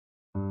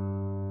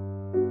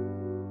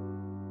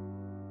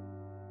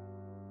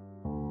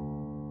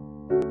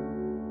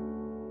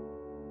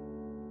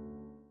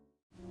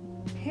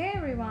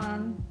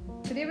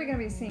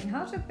seeing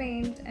how to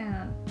paint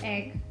an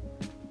egg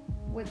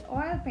with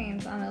oil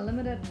paints on a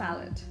limited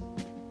palette.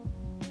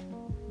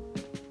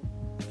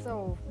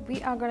 So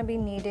we are going to be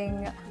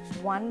needing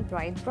one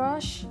bright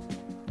brush,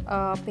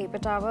 a paper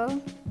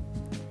towel,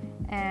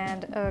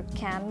 and a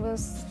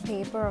canvas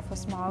paper of a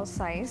small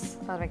size,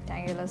 a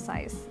rectangular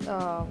size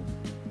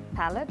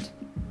palette,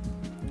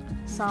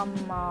 some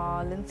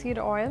linseed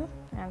oil,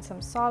 and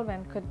some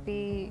solvent. Could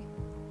be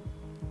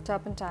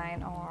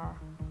turpentine or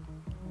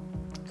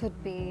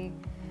could be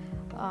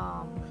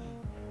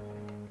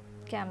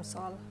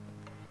Camsol.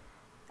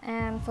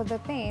 And for the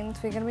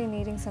paints, we're going to be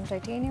needing some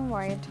titanium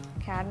white,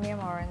 cadmium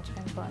orange,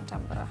 and burnt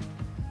umber.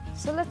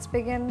 So let's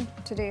begin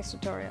today's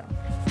tutorial.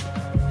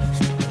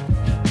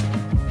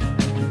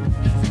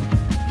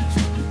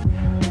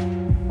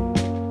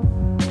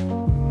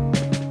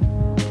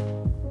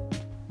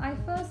 I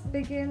first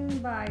begin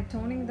by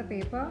toning the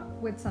paper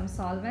with some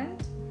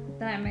solvent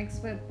that I mix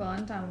with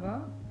burnt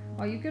umber,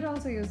 or you could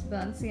also use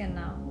burnt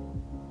sienna.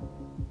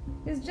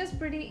 It's just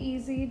pretty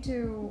easy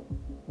to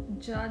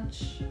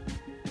judge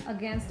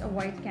against a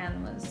white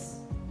canvas.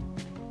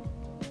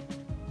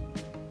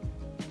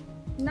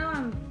 Now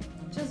I'm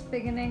just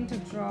beginning to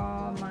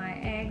draw my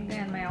egg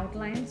and my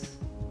outlines,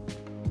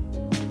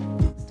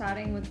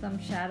 starting with some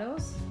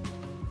shadows.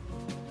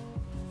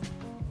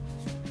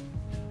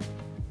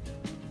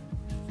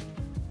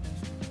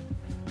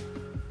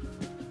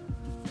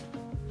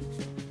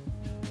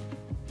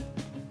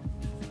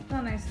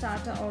 Then I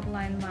start to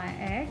outline my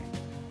egg.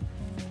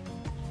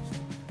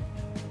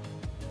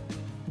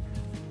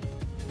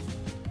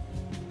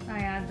 I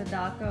add the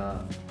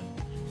darker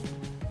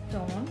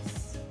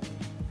tones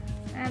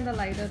and the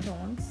lighter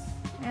tones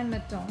and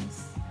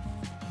mid-tones.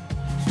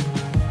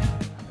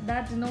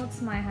 That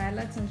denotes my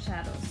highlights and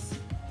shadows.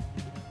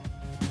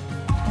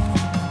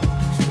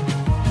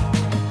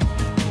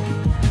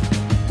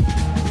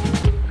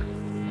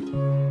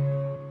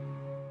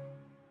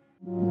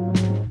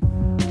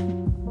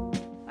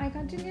 I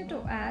continue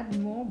to add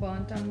more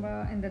burnt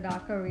umber in the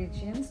darker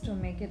regions to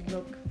make it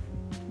look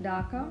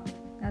darker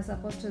as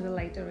opposed to the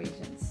lighter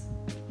regions.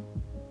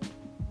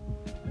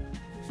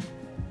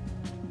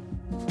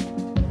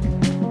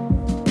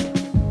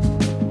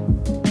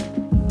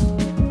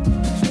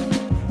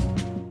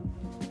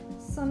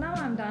 So now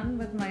I'm done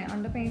with my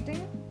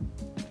underpainting.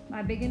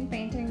 I begin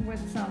painting with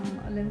some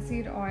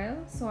linseed oil.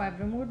 So I've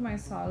removed my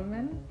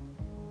solvent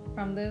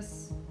from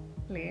this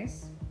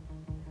place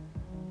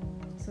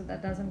so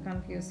that doesn't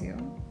confuse you.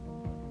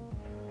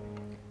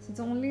 So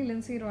it's only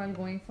linseed oil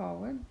going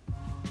forward.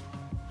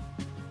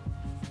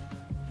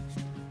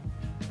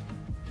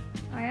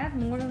 I add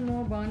more and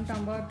more burnt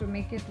umber to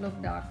make it look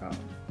darker.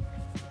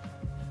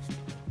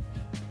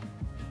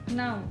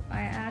 Now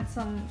I add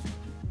some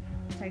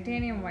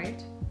titanium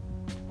white.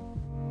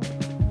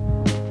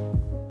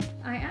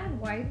 I add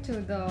white to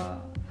the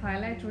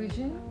highlight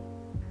region.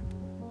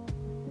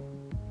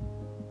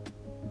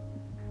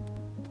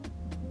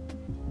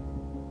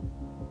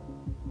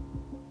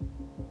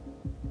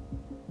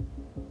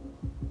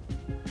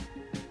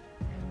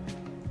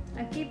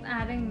 I keep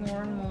adding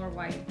more and more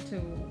white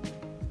to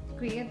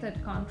create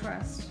that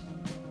contrast.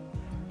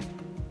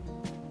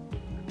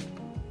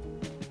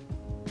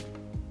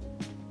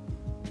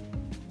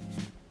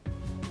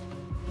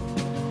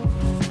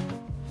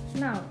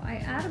 Now I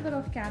add a bit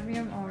of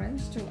cadmium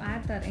orange to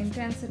add that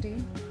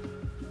intensity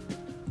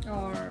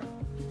or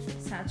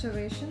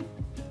saturation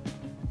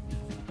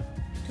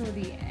to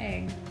the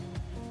egg,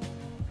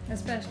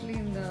 especially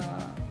in the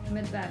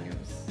mid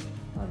values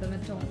or the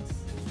mid tones.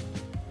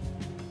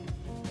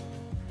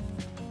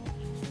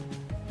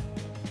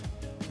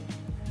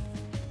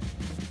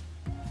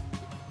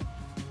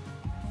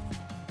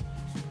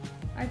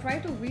 I try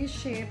to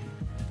reshape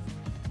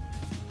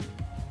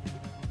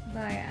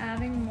by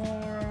adding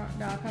more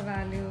darker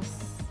values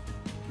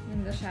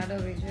in the shadow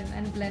region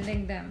and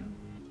blending them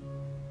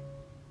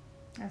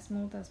as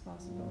smooth as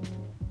possible.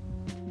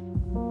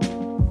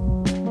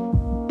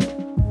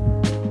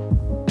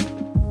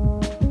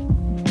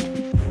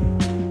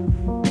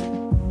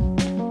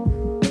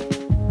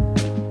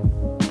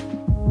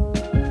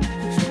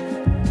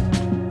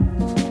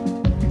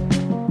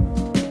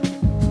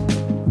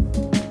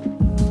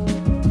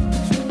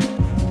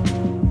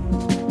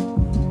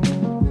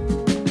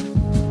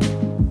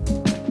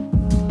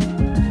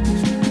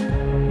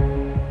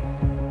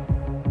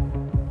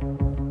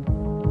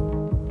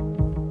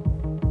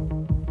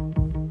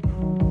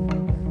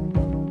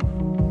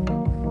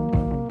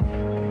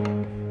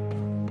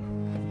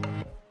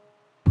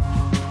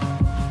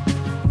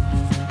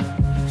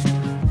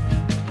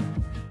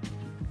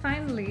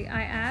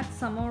 I add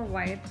some more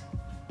white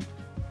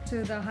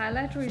to the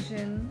highlight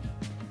region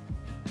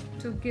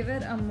to give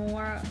it a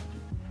more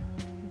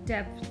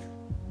depth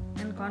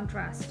and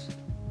contrast.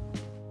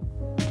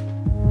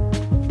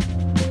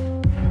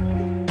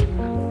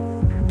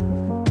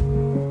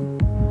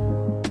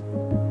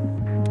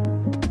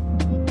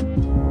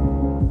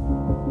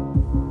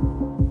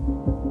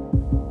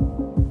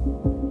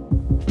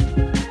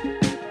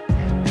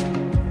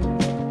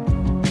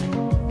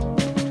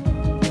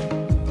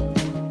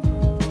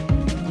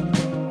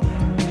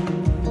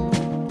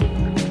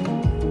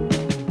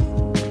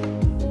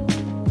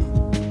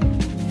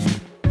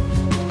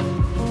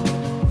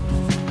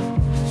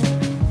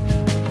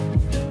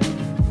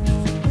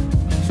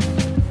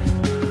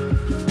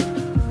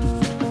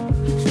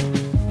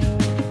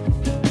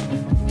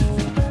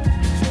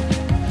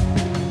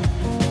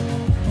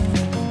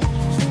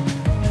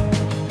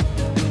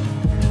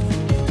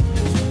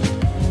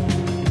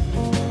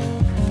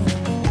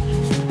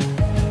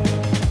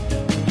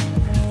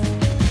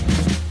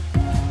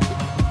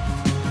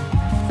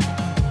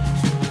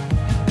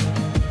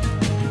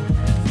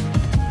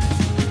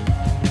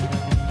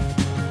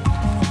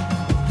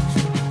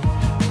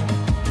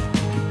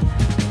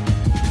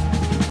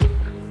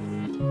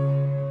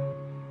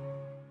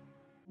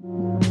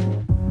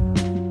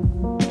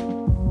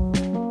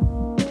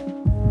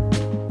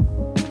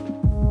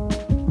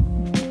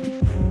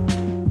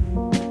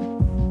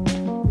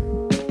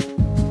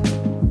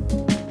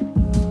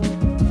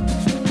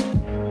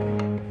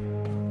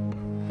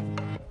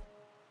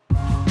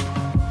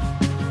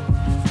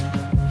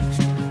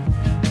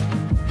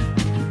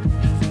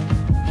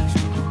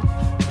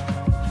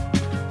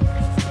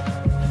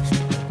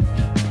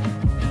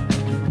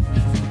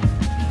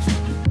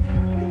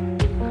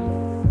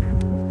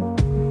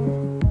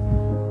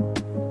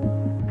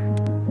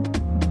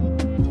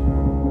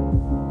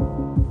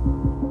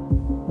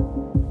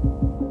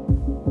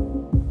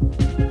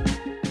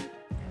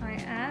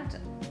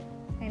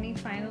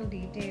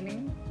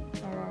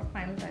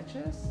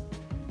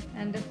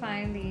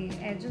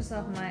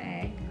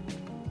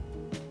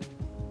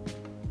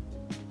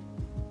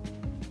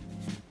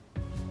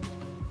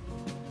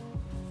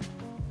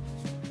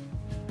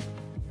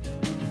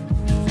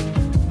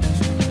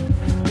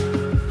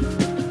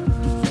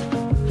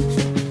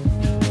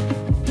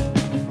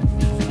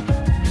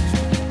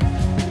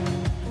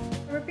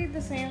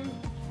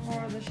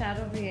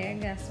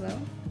 egg as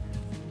well.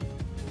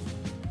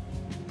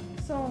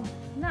 So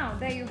now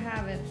there you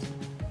have it,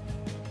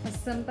 a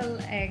simple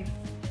egg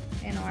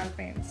in oil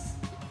paints.